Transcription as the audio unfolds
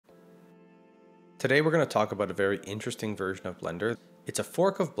Today we're going to talk about a very interesting version of Blender. It's a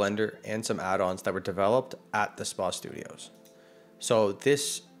fork of Blender and some add-ons that were developed at the SPA studios. So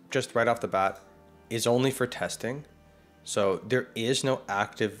this, just right off the bat, is only for testing. So there is no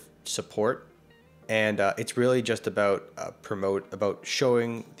active support, and it's really just about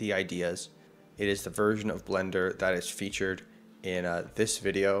showing the ideas. It is the version of Blender that is featured in this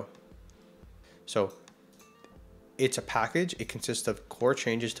video. So it's a package. It consists of core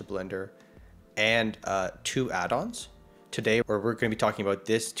changes to Blender and 2 add-ons. Today we're going to be talking about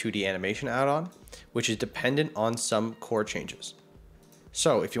this 2D animation add-on, which is dependent on some core changes.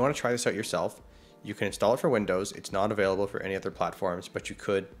 So if you want to try this out yourself, you can install it for Windows. It's not available for any other platforms, but you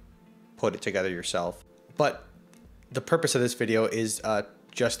could put it together yourself. But the purpose of this video is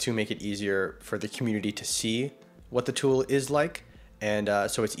just to make it easier for the community to see what the tool is like, and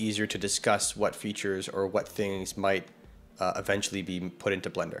so it's easier to discuss what features or what things might eventually be put into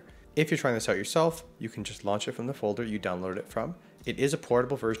Blender. If you're trying this out yourself, you can just launch it from the folder you downloaded it from. It is a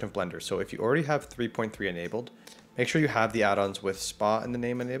portable version of Blender, so if you already have 3.3 enabled, make sure you have the add-ons with SPA in the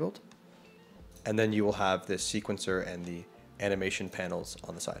name enabled, and then you will have this sequencer and the animation panels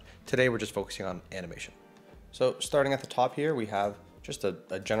on the side. Today we're just focusing on animation. So starting at the top here, we have just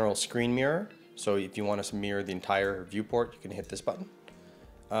a general screen mirror. So if you want to mirror the entire viewport, you can hit this button.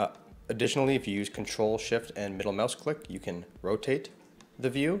 Additionally, if you use Control, Shift, and middle mouse click, you can rotate the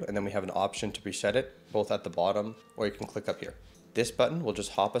view, and then we have an option to preset it both at the bottom, or you can click up here. This button will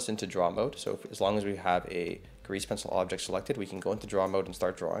just hop us into draw mode. So as long as we have a grease pencil object selected, we can go into draw mode and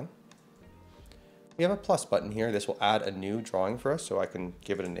start drawing. We have a plus button here. This will add a new drawing for us, so I can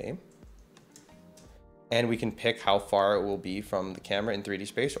give it a name. And we can pick how far it will be from the camera in 3D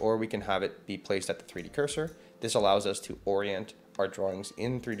space, or we can have it be placed at the 3D cursor. This allows us to orient our drawings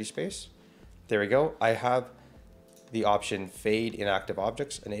in 3D space. There we go. I have the option Fade Inactive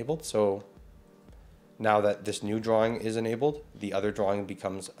Objects enabled, so now that this new drawing is enabled, the other drawing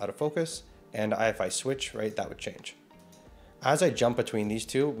becomes out of focus, and if I switch, right, that would change. As I jump between these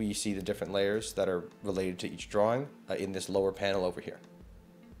two, we see the different layers that are related to each drawing in this lower panel over here.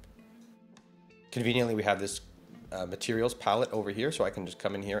 Conveniently, we have this materials palette over here, so I can just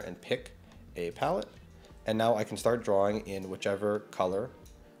come in here and pick a palette, and now I can start drawing in whichever color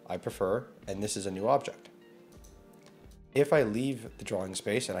I prefer, and this is a new object. If I leave the drawing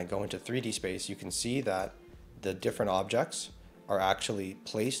space and I go into 3D space, you can see that the different objects are actually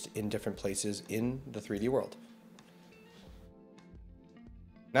placed in different places in the 3D world.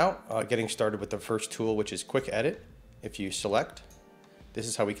 Now, getting started with the first tool, which is Quick Edit. If you select, this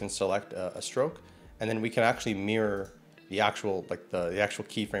is how we can select a stroke, and then we can actually mirror the actual, the actual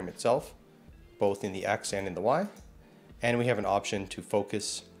keyframe itself, both in the X and in the Y. And we have an option to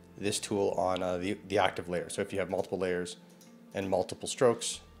focus this tool on the active layer. So if you have multiple layers and multiple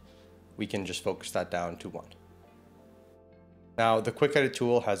strokes, we can just focus that down to 1. Now the Quick Edit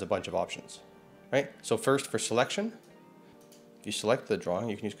tool has a bunch of options, right? So first, for selection, if you select the drawing,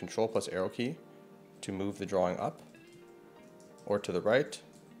 you can use Control plus arrow key to move the drawing up or to the right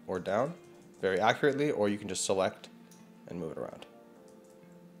or down very accurately, or you can just select and move it around.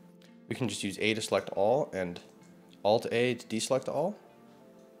 We can just use A to select all and Alt A to deselect all.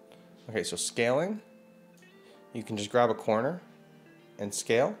 Okay, so scaling, you can just grab a corner and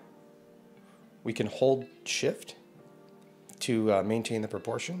scale. We can hold Shift to maintain the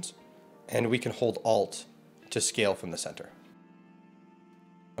proportions, and we can hold Alt to scale from the center.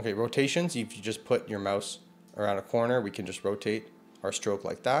 Okay, rotations, if you just put your mouse around a corner, we can just rotate our stroke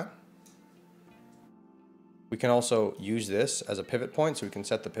like that. We can also use this as a pivot point, so we can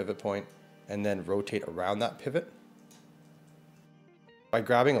set the pivot point and then rotate around that pivot. By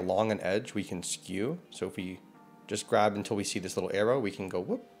grabbing along an edge, we can skew. So if we just grab until we see this little arrow, we can go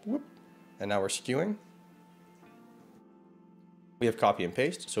whoop, whoop, and now we're skewing. We have copy and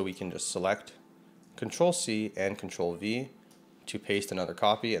paste, so we can just select Control C and Control V to paste another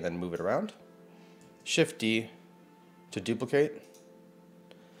copy and then move it around. Shift D to duplicate,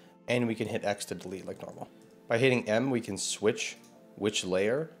 and we can hit X to delete like normal. By hitting M, we can switch which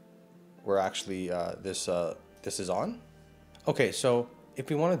layer we're actually this is on. Okay, so if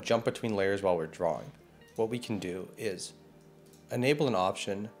we want to jump between layers while we're drawing, what we can do is enable an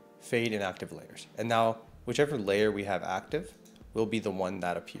option, Fade Inactive Layers. And now whichever layer we have active will be the one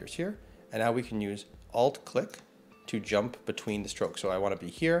that appears here. And now we can use Alt click to jump between the strokes. So I want to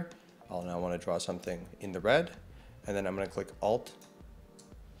be here. I'll now want to draw something in the red, and then I'm going to click Alt,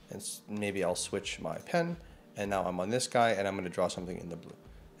 and maybe I'll switch my pen, and now I'm on this guy, and I'm going to draw something in the blue.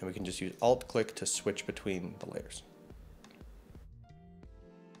 And we can just use Alt click to switch between the layers.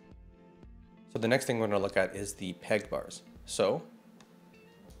 So the next thing we're going to look at is the Pegbars. So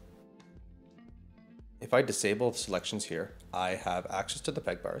if I disable the selections here, I have access to the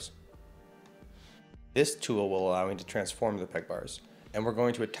Pegbars. This tool will allow me to transform the Pegbars, and we're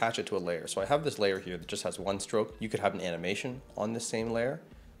going to attach it to a layer. So I have this layer here that just has one stroke. You could have an animation on this same layer,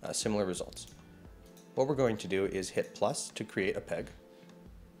 similar results. What we're going to do is hit plus to create a peg,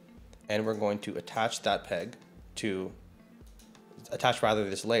 and we're going to attach that peg to,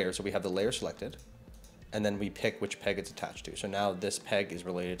 this layer. So we have the layer selected, and then we pick which peg it's attached to. So now this peg is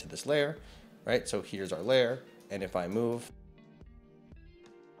related to this layer, right? So here's our layer, and if I move,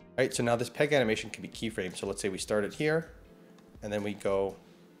 right, so now this peg animation can be keyframed. So let's say we start it here, and then we go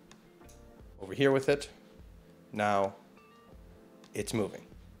over here with it. Now it's moving.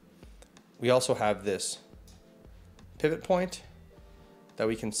 We also have this pivot point that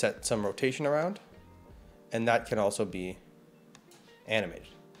we can set some rotation around, and that can also be animated.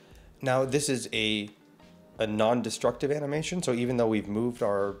 Now this is a non-destructive animation, so even though we've moved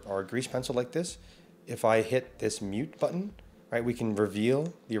our grease pencil like this, if I hit this mute button, right, we can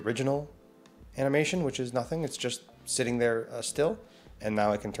reveal the original animation, which is nothing. It's just sitting there still, and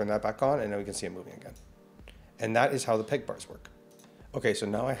now I can turn that back on, and then we can see it moving again. And that is how the Pegbars work. Okay, so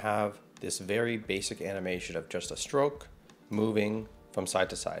now I have this very basic animation of just a stroke moving from side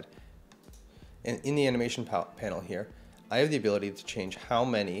to side. And in the animation panel here, I have the ability to change how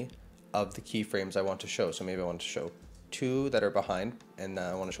many of the keyframes I want to show. So maybe I want to show 2 that are behind, and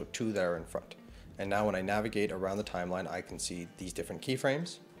I want to show 2 that are in front. And now when I navigate around the timeline, I can see these different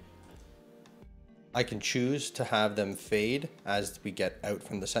keyframes. I can choose to have them fade as we get out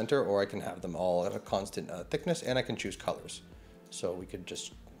from the center, or I can have them all at a constant thickness, and I can choose colors. So we could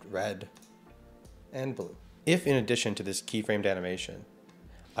just red and blue. If in addition to this keyframed animation,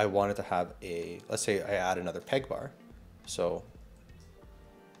 I wanted to have let's say I add another peg bar. So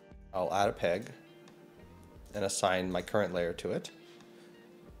I'll add a peg and assign my current layer to it.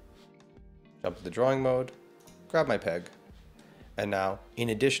 Jump to the drawing mode, grab my peg, and now in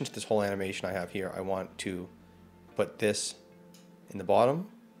addition to this whole animation I have here, I want to put this in the bottom,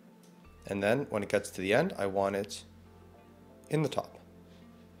 and then when it gets to the end, I want it in the top.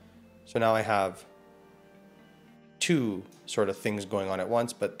 So now I have 2 sort of things going on at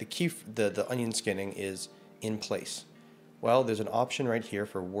once, but the onion skinning is in place. Well, there's an option right here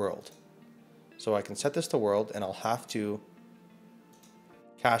for world. So I can set this to world, and I'll have to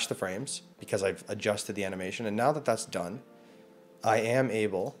cache the frames because I've adjusted the animation. And now that that's done, I am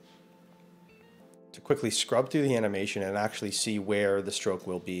able to quickly scrub through the animation and actually see where the stroke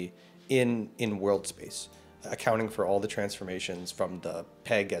will be in world space, accounting for all the transformations from the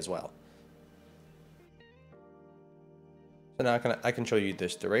peg as well. So now I can show you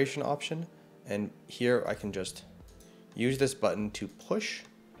this duration option, and here I can just use this button to push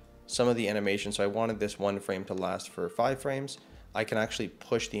some of the animation. So I wanted this one frame to last for 5 frames. I can actually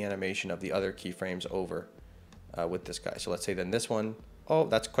push the animation of the other keyframes over with this guy. So let's say then this one, oh,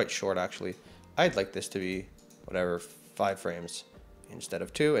 that's quite short actually. I'd like this to be whatever, 5 frames instead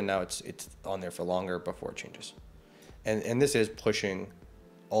of 2, and now it's on there for longer before it changes. And this is pushing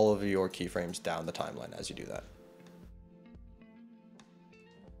all of your keyframes down the timeline as you do that.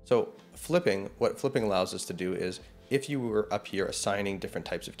 So what flipping allows us to do is, if you were up here assigning different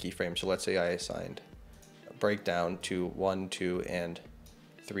types of keyframes, so let's say I assigned a breakdown to 1, 2, and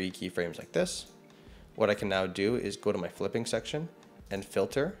 3 keyframes like this, what I can now do is go to my flipping section and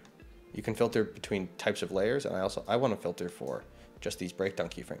filter. You can filter between types of layers, and I want to filter for just these breakdown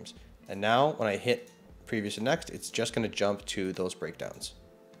keyframes. And now when I hit previous and next, it's just going to jump to those breakdowns.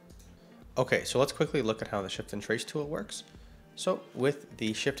 Okay, so let's quickly look at how the shift and trace tool works. So with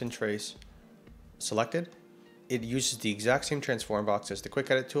the shift and trace selected, it uses the exact same transform box as the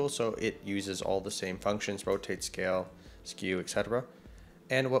quick edit tool. So it uses all the same functions, rotate, scale, skew, etc.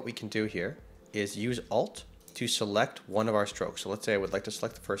 And what we can do here is use Alt to select one of our strokes. So let's say I would like to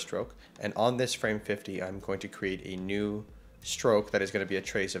select the first stroke, and on this frame 50, I'm going to create a new stroke that is going to be a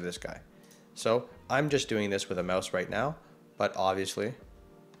trace of this guy. So I'm just doing this with a mouse right now, but obviously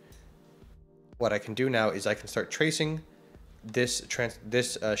what I can do now is I can start tracing this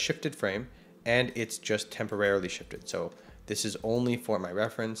shifted frame, and it's just temporarily shifted. So this is only for my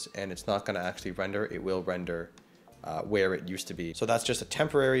reference, and it's not going to actually render. It will render where it used to be. So that's just a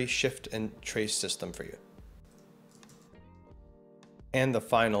temporary shift and trace system for you. And the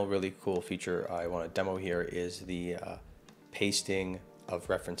final really cool feature I want to demo here is the pasting of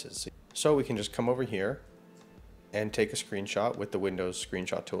references. So we can just come over here and take a screenshot with the Windows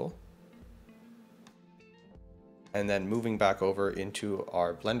screenshot tool. And then moving back over into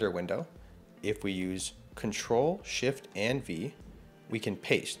our Blender window, if we use Control, Shift, and V, we can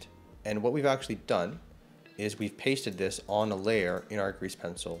paste. And what we've actually done is we've pasted this on a layer in our grease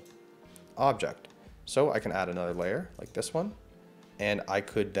pencil object. So I can add another layer like this one, and I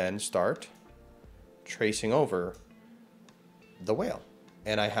could then start tracing over the whale.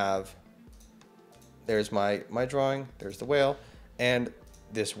 And I have, there's my drawing, there's the whale, and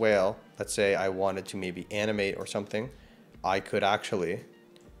this whale, let's say I wanted to maybe animate or something, I could actually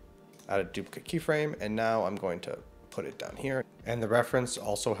add a duplicate keyframe, and now I'm going to put it down here. And the reference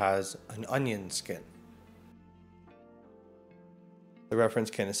also has an onion skin. The reference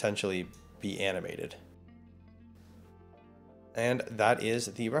can essentially be animated. And that is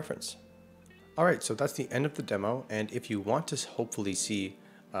the reference. All right, so that's the end of the demo. And if you want to hopefully see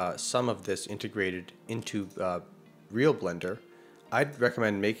some of this integrated into real Blender, I'd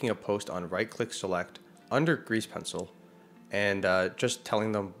recommend making a post on right-click select under Grease Pencil and just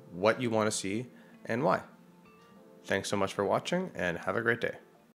telling them what you want to see and why. Thanks so much for watching, and have a great day.